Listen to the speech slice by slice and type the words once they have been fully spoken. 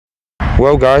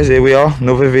Well guys, here we are,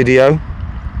 another video.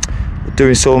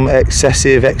 Doing some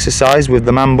excessive exercise with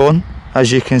the man bun,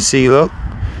 as you can see. Look.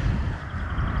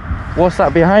 What's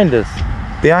that behind us?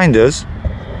 Behind us?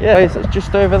 Yeah, it's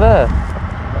just over there.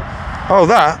 Oh,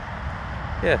 that?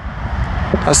 Yeah.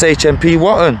 That's Hmp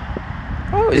Whatton.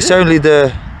 Oh, it's only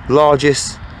the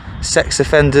largest sex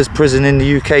offenders prison in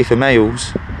the UK for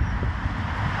males.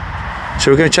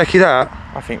 So we're going to check it out?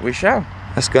 I think we shall.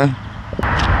 Let's go.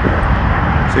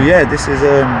 So yeah, this is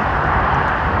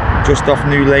just off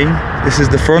New Lane. This is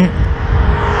the front,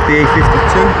 the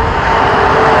A52.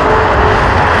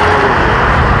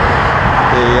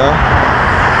 There you are.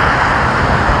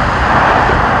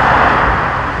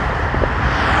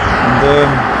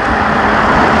 And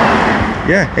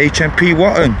yeah, Hmp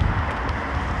Whatton.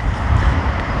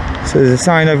 So there's a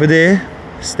sign over there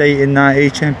stating that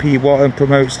Hmp Whatton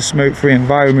promotes a smoke-free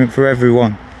environment for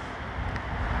everyone.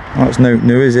 Well, that's no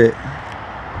new, is it?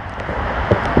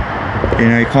 You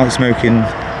know, you can't smoke in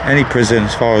any prison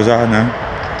as far as I know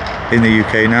in the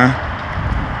UK now.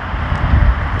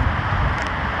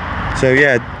 So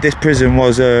yeah, this prison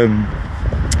was it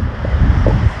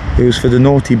was for the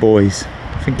naughty boys.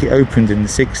 I think it opened in the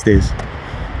 60s.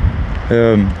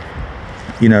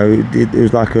 You know, it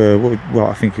was like a, well,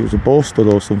 I think it was a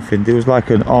borstal or something. It was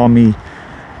like an army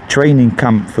training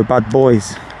camp for bad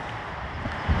boys.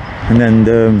 And then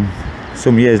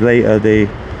some years later they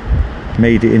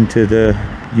made it into the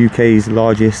UK's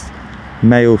largest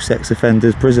male sex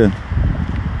offenders prison.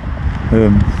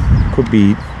 Could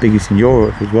be biggest in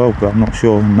Europe as well, but I'm not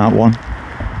sure on that one.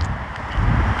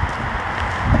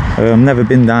 Never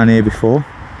been down here before,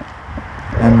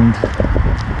 and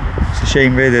it's a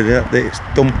shame really that it's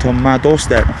dumped on my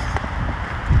doorstep.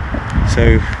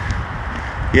 So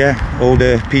yeah, all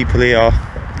the people here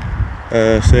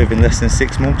are serving less than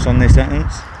 6 months on their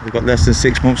sentence. They've got less than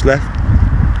 6 months left.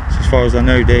 So as far as I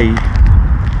know, they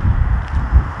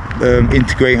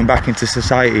integrate them back into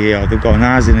society here. They've got an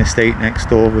housing estate next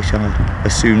door, which I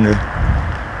assume the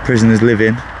prisoners live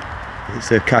in. It's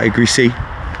a category C,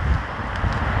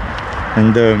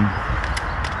 and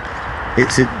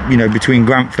it's, you know, between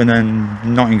Grantham and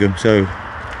Nottingham, so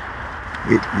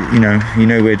you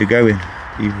know where they're going,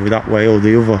 either that way or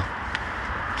the other,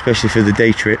 especially for the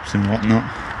day trips and whatnot,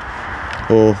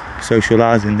 or social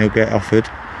housing they'll get offered.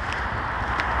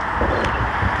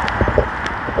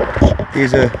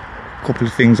 Here's a couple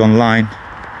of things online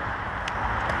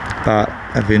about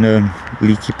having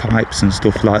leaky pipes and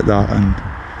stuff like that, and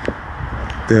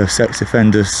the sex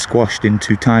offenders squashed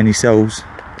into tiny cells.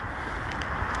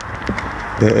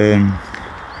 But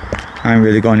I ain't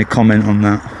really got any comment on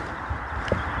that.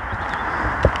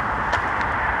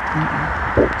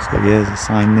 So yeah, there's a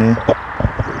sign there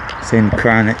saying the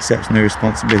Crown accepts no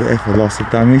responsibility for loss of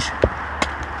damage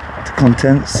to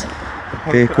contents,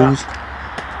 vehicles.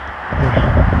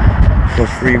 For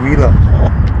three-wheeler.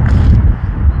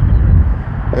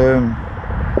 I don't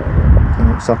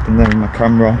know what's happened there with my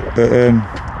camera, but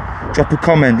drop a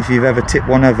comment if you've ever tipped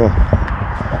one ever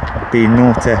being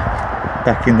naughty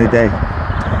back in the day.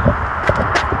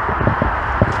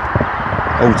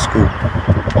 Old school.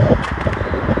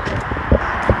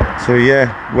 So yeah,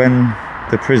 when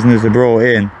the prisoners are brought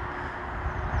in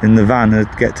the van,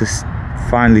 I'd get to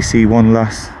finally see one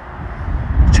last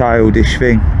childish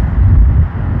thing.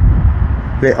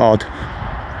 Bit odd.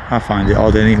 I find it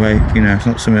odd anyway, you know, it's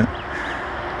not something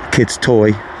a kid's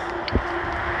toy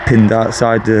pinned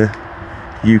outside the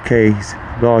UK's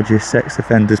largest sex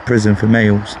offenders prison for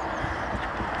males.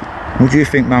 What do you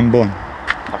think, man bun?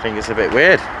 I think it's a bit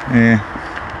weird. Yeah.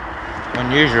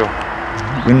 Unusual.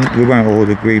 We won't all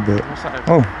agree, but what's that?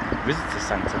 Oh, Visitor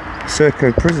centre.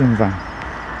 Serco prison van.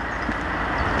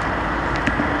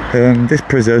 This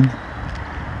prison,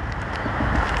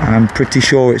 I'm pretty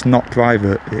sure it's not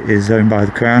private, it is owned by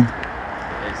the Crown.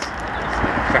 It's the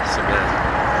crest up there.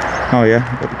 Oh yeah,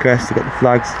 got the crest, they've got the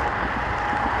flags.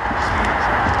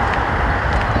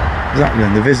 Exactly,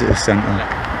 and the visitor centre.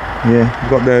 Yeah, we've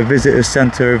got the visitor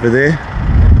centre over there.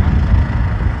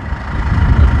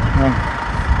 Oh.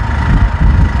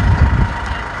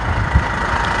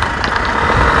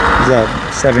 Is that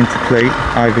 70 plate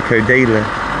Iveco Daily?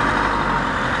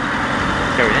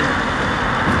 Going in.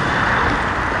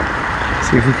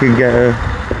 See if we can get a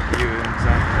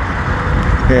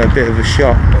bit of a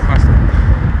shot.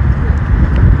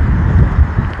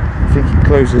 I think it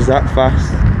closes that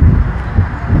fast.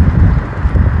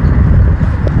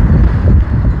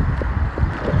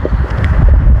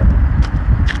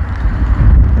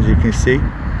 As you can see.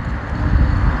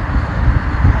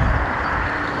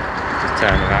 Just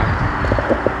turn around.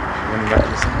 Running back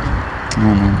this side.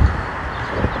 Oh no.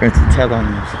 Going to tell on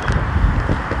us.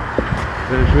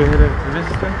 Should we head over to the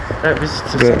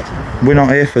visitor centre? We're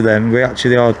not here for them. We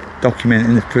actually are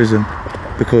documenting this prison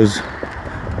because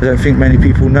I don't think many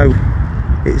people know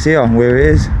it's here and where it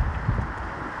is.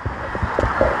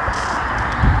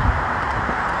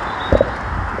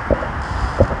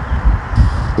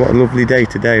 What a lovely day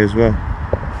today as well.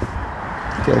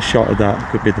 Get a shot of that,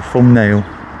 could be the thumbnail.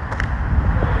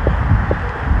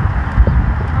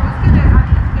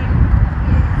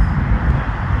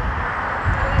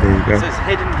 There you go. It says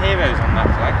Hidden Heroes on that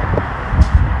flag.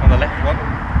 On the left one.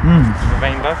 The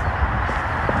rainbow.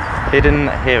 Hidden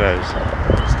Heroes.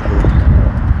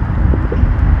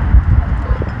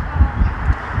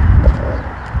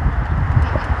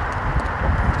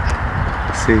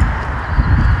 Let's see.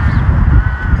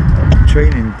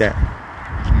 Training deck.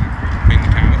 Bring the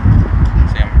camera.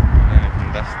 See, I'm learning from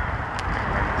the best.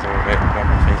 It's all a bit on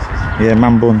my faces. Yeah,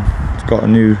 Man Bun's got a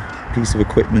new piece of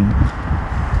equipment.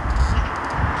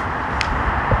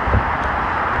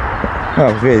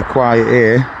 Well, it's really quiet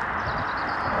here.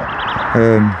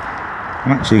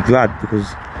 I'm actually glad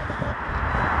because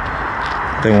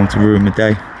I don't want to ruin my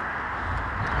day.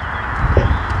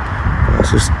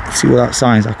 Let's just see what that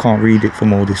sign is. I can't read it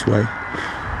from all this way.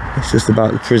 It's just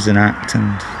about the Prison Act and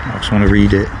I just want to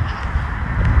read it.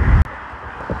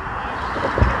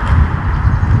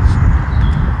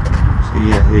 So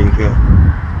yeah, there you go.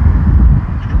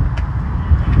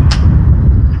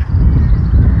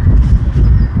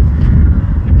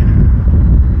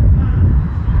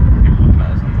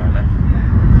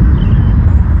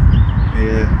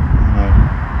 Yeah, I know.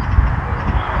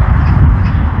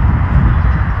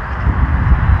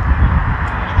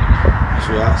 That's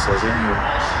what that says anyway.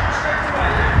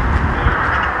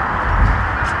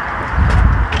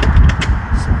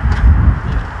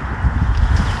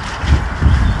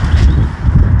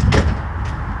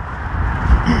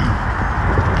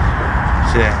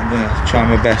 So yeah, I'm going to try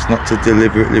my best not to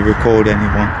deliberately record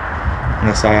anyone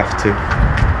unless I have to.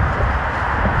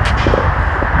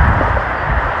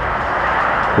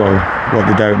 Well, what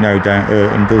they don't know don't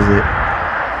hurt them, does it?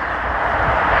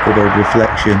 Good old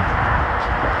reflection.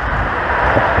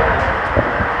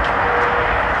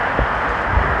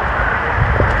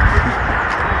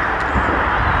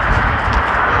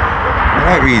 I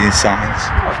like reading signs.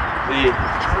 The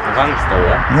van's still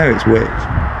there. I know it's weird.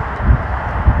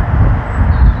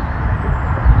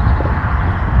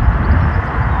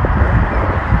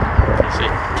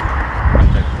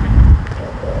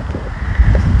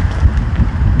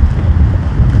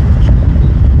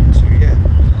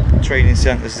 Training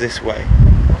centres this way.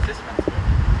 What's this meant to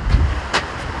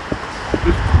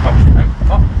be?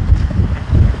 Oh.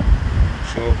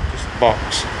 Sure, just a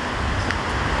box.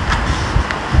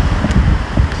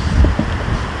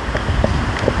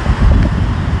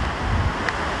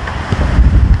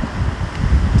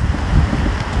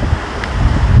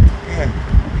 Yeah,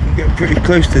 you can get pretty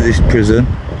close to this prison.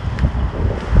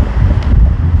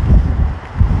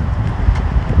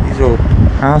 These are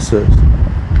houses.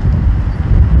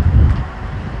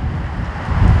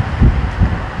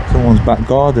 Someone's back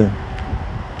garden,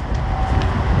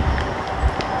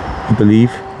 I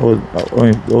believe, or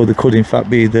they could in fact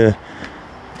be the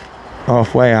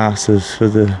halfway houses for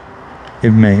the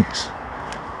inmates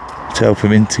to help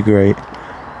them integrate.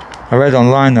 I read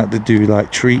online that they do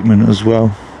like treatment as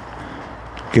well,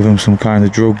 give them some kind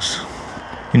of drugs,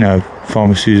 you know,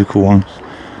 pharmaceutical ones,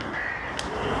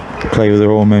 play with their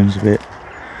hormones a bit.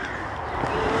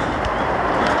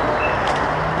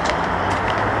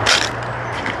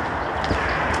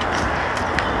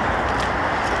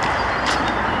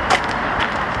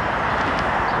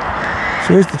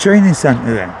 So where's the training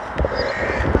centre then? Oh,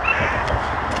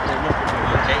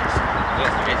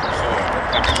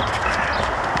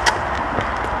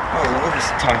 look at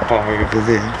this type bar over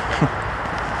there.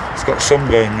 It's got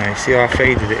sunburn now, see how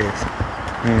faded it is?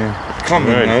 Yeah.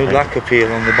 Common though, black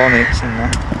appeal on the bonnets and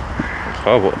that. It's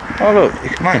horrible. Oh look,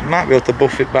 You might be able to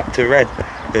buff it back to red,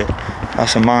 but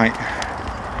that's a might.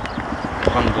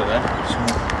 under there.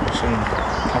 Some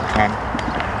top can.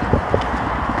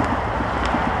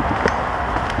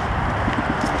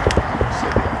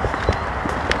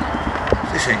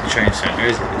 This ain't the train centre,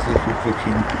 is it? This little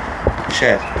fucking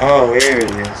shed. Oh, here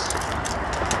it is.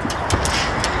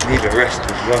 Need a rest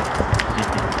as well.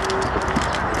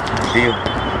 Deal.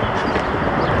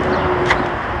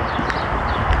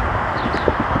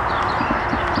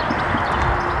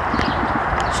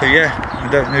 So yeah, I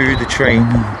don't know who they train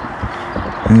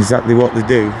and exactly what they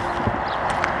do.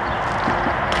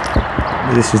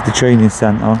 But this is the training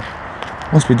centre.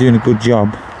 Must be doing a good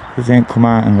job because they ain't come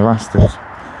out and harassed us.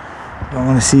 I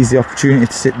want to seize the opportunity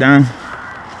to sit down. Yeah.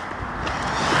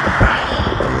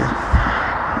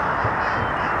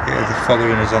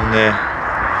 following us on the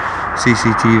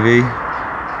CCTV.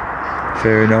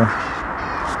 Fair enough.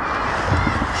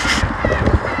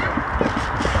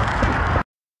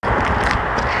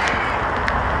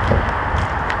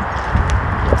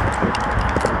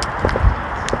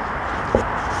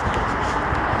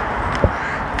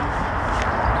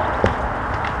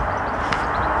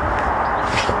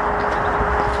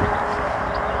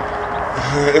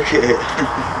 Look at it.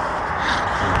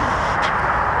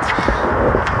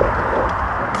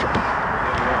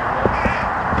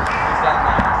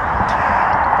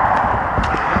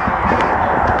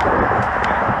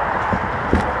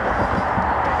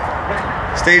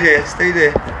 Stay there, stay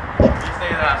there.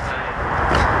 Stay there.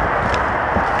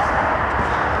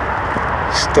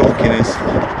 Stalking us.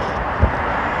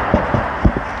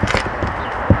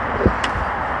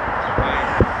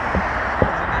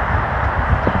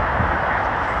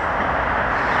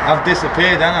 I've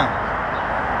disappeared, haven't I?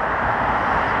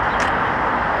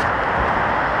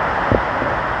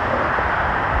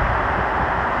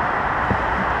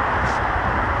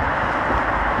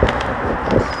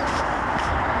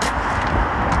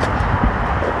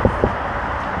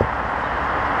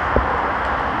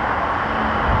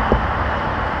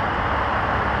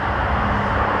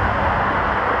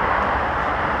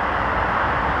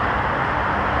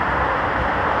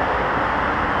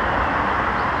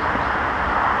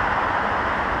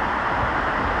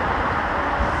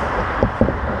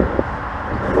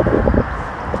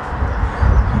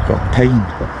 Pain in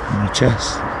my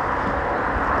chest.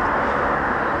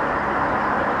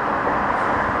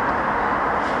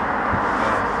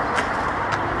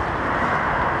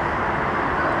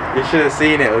 You should have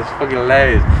seen it. It was fucking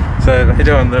hilarious. So they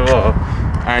do on the wall,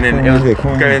 and then it was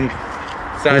going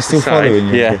side to side.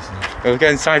 Yeah, it was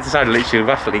going side to side, literally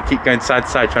roughly. Keep going side to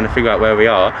side, trying to figure out where we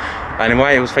are. And then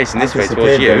while it was facing this way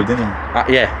towards you,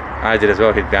 yeah. I did as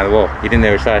well, hid behind the wall. He didn't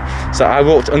know which side. So I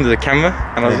walked under the camera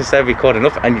and I was just there recording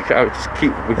up, and I would just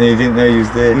keep... And you didn't know he was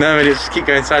there? No, and it just keep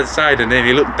going side to side, and then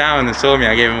he looked down and saw me.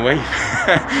 I gave him a wave.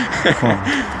 Come on.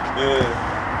 Yeah,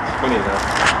 it's funny though.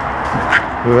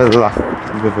 We've had a laugh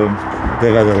with them.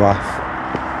 They've had a laugh.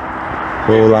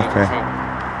 We're all happy.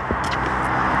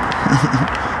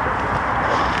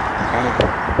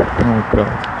 Oh God.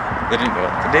 They didn't know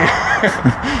what to do.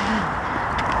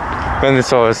 When they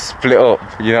saw us split up,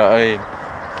 you know what I mean?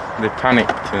 They panicked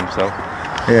to themselves.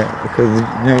 Yeah, because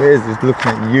you know it is, just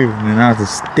looking at you and then I had to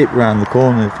dip round the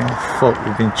corner and think, fuck,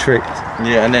 we've been tricked.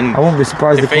 Yeah, and then I won't be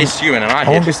surprised they faced you and then I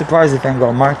won't be surprised if they haven't got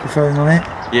a microphone on it.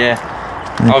 Yeah.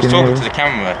 I was talking to the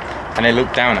camera and they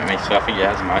looked down at me, so I think it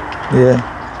has a mic. Yeah.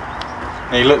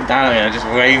 And he looked down at me and I just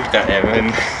waved at him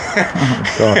and...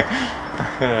 Oh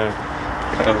God.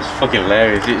 That was fucking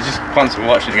hilarious. It was just constant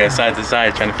watching it go side to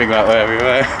side, trying to figure out where we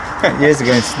were. Years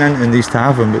ago in Snanton they used to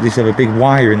have them, but they used to have a big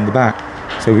wire in the back.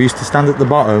 So we used to stand at the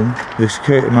bottom, the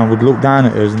security man would look down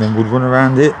at us and then would run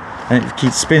around it, and it would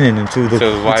keep spinning until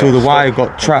the wire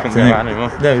got trapped and it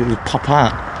would pop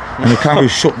out. And the camera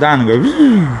would shut down and go,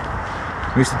 woo!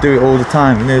 We used to do it all the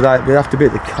time, and they'd have to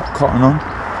bit the cotton on.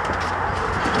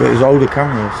 But it was older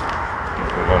cameras.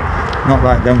 Not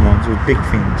like them ones, with big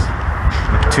things.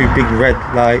 Two big red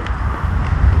light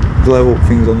glow up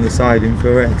things on the side,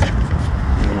 infrared.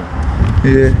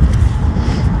 Yeah.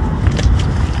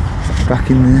 Back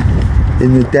in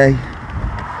the day.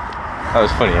 That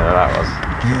was funny, that was.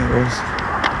 Yeah, it was.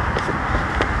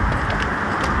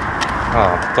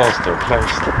 Oh, the door's still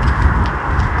closed.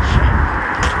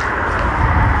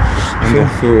 Feel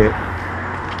through it.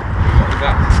 What was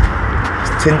that?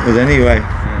 It's tinted anyway.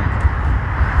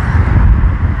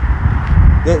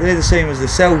 They're the same as the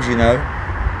cells, you know.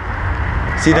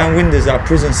 See them windows are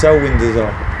prison cell windows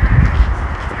are.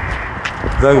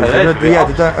 Those, they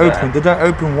don't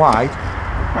open wide.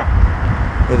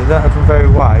 Yeah, they don't open very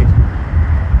wide.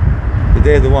 But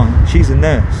they're the one. She's a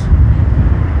nurse.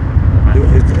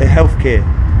 It's a healthcare.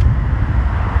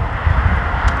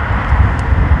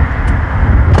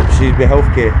 She'd be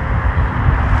healthcare.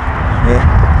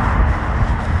 Yeah.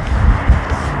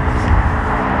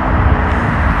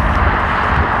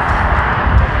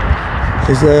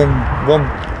 There's one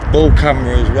ball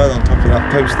camera as well on top of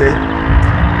that post there, in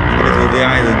the middle of the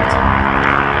island.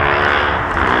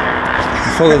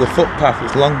 You follow the footpath,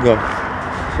 it's longer,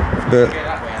 but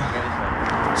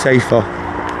safer.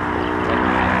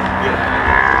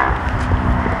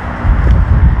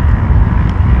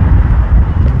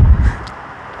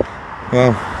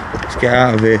 Well, let's get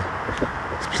out of here.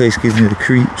 This place gives me the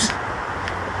creeps.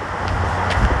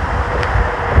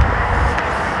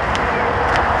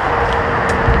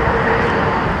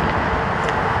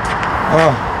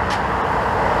 Oh.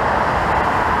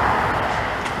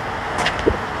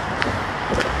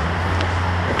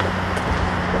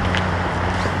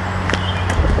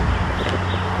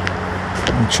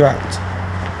 trapped.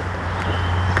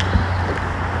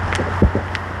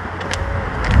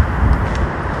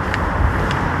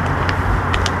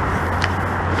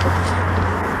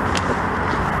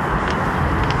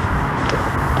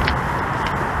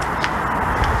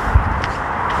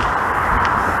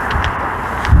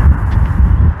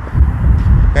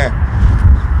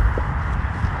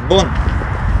 Bun.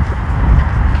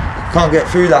 Can't get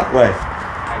through that way.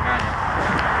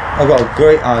 I've got a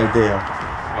great idea.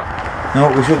 What? Know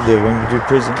what we should do when we do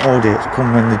prison audits?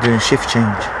 Come when they're doing shift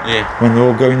change. Yeah. When they're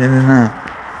all going in and out.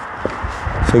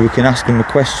 So we can ask them a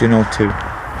question or two.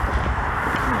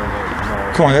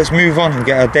 Come on, let's move on and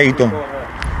get our day done.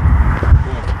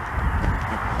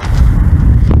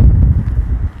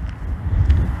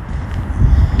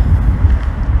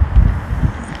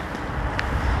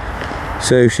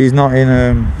 So she's not in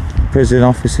a prison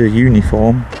officer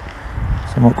uniform,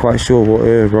 so I'm not quite sure what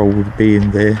her role would be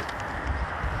in there,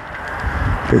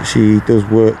 but she does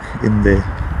work in there.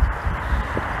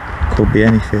 Could be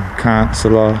anything,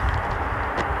 counsellor,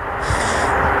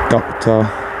 doctor.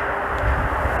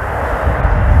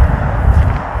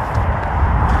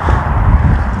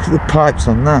 Look at the pipes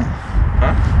on that.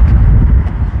 Huh?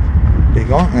 Big,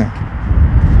 aren't they?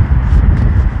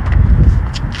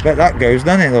 Bet that goes,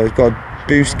 doesn't it? Though it's got a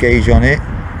boost gauge on it,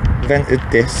 vented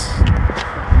this.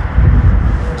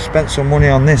 Spent some money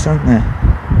on this, haven't they?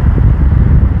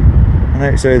 I know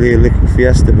it's only a little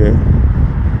Fiesta, but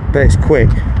bet it's quick.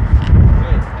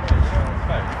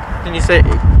 Didn't you say,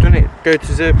 doesn't it go to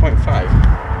 0.5?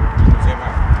 Zoom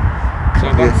out. So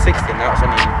I've gone 60, now it's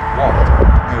only 1.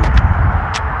 No.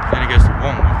 It only goes to 1,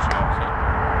 actually.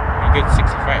 So you go to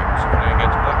 60 frames, you can only go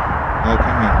to 1. Oh,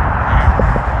 can you?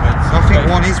 Yeah. I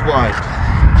think 1 is wide.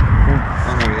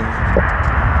 Oh no, it isn't.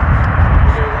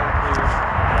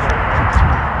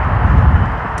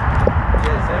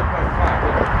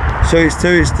 So it's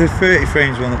the 30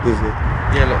 frames one that does it?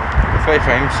 Yeah, look, 30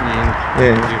 frames and you can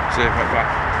do 0.5.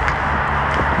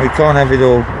 We can't have it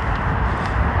all.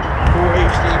 Full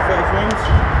HD 30 frames,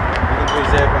 you can do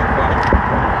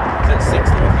 0.5. Is that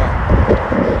 60 or not?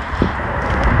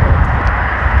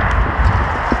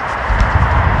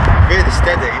 Really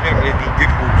steady, you don't really need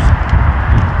gimbals.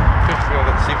 Just got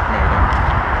that super mode on.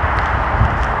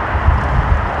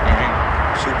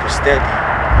 Super steady.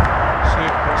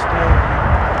 Super steady.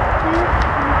 So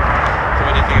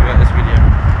what do you think about this video?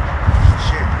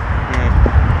 Shit. Yeah.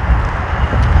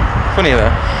 Funny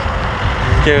though.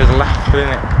 Gave us a laugh,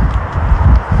 didn't it?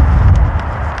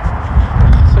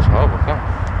 Such a horrible car.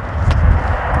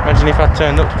 Imagine if I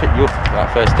turned up to pick you up that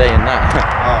first day in that.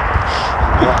 Oh.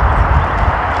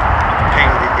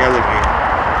 Painted it yellow, mate.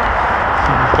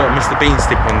 Got a Mr. Bean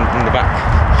stick on in the back.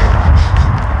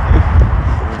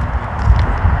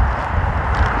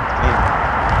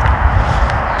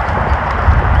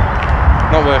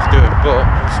 Not worth doing, but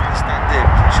It's not there,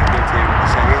 we should go to here in the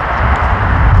second.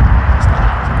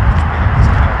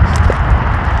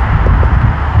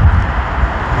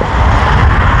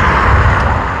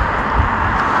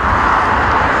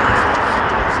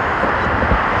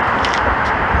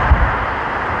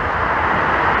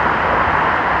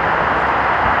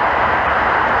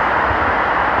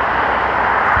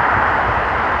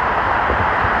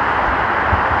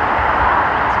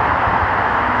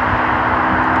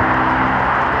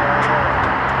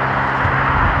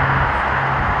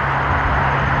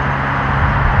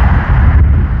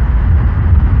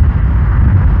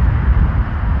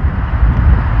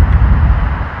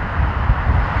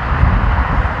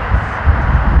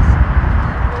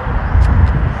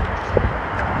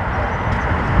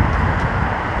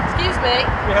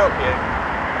 can we help you?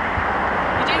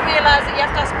 You do realise that you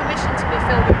have to ask permission to be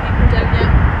filming people, don't you?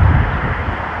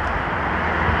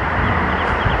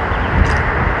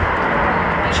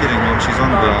 She didn't know what she's on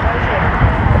about.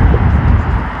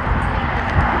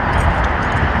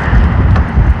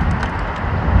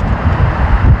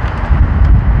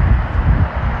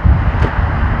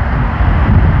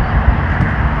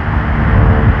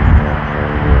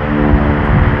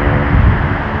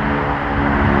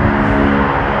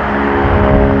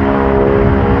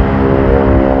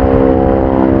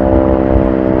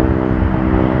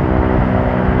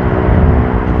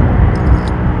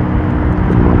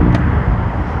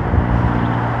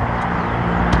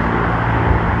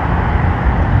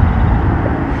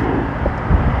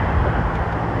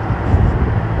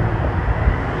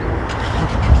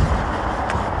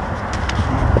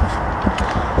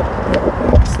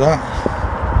 That.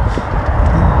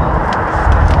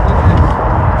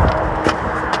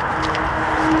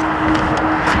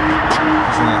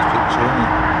 That's a nice picture, isn't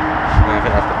it? No, I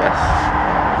think that's the best.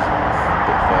 A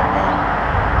bit further on.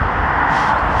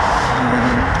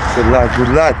 Good lad,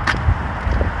 good lad.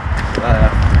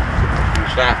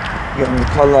 What's that? Getting the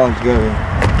collage going.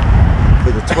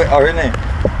 For the Twitter, innit?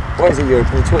 What is it you're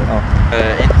for the Twitter?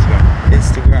 Instagram.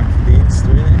 Instagram, for the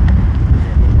Insta, innit?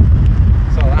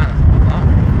 It's all that.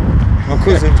 My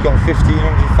cousin's got 1,500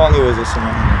 followers or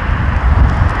something.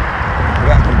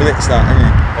 That can blitz that,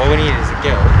 innit? All we need is a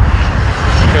girl.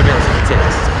 Show a bit of some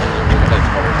tits and we'll get loads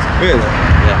of followers. Really?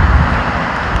 Yeah.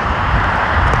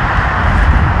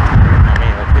 I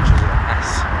mean, like pictures of an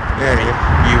ass. Yeah, I mean,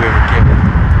 you with a girl.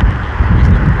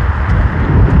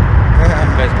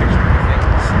 There's pictures of the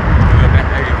things. We were bent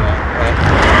over.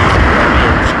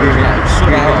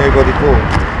 Screaming nobody bought.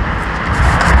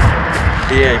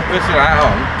 Yeah, if you put that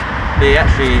on, they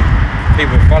actually,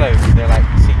 people follow, they're like,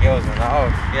 see girls and they're like, oh,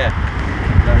 yeah.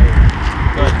 You know what I mean?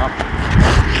 Going up.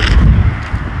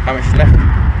 How much is left?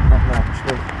 Not much,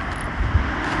 no.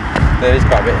 There is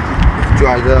quite a bit. It's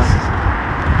dried up.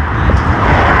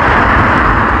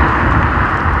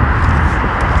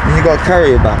 And you got to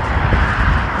carry it back.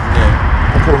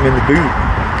 Yeah. I put them in the boot,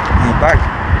 in the bag.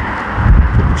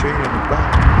 Put the chain in the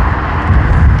bag.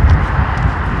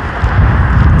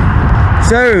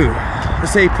 So,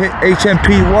 let's say Hmp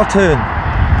Whatton.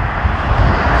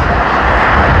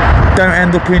 Don't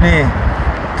end up in here,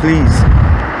 please.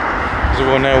 Because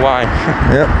we'll know why.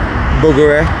 Yep, bugger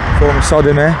here, form of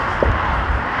sodomy.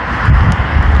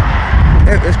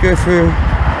 Yep, let's go through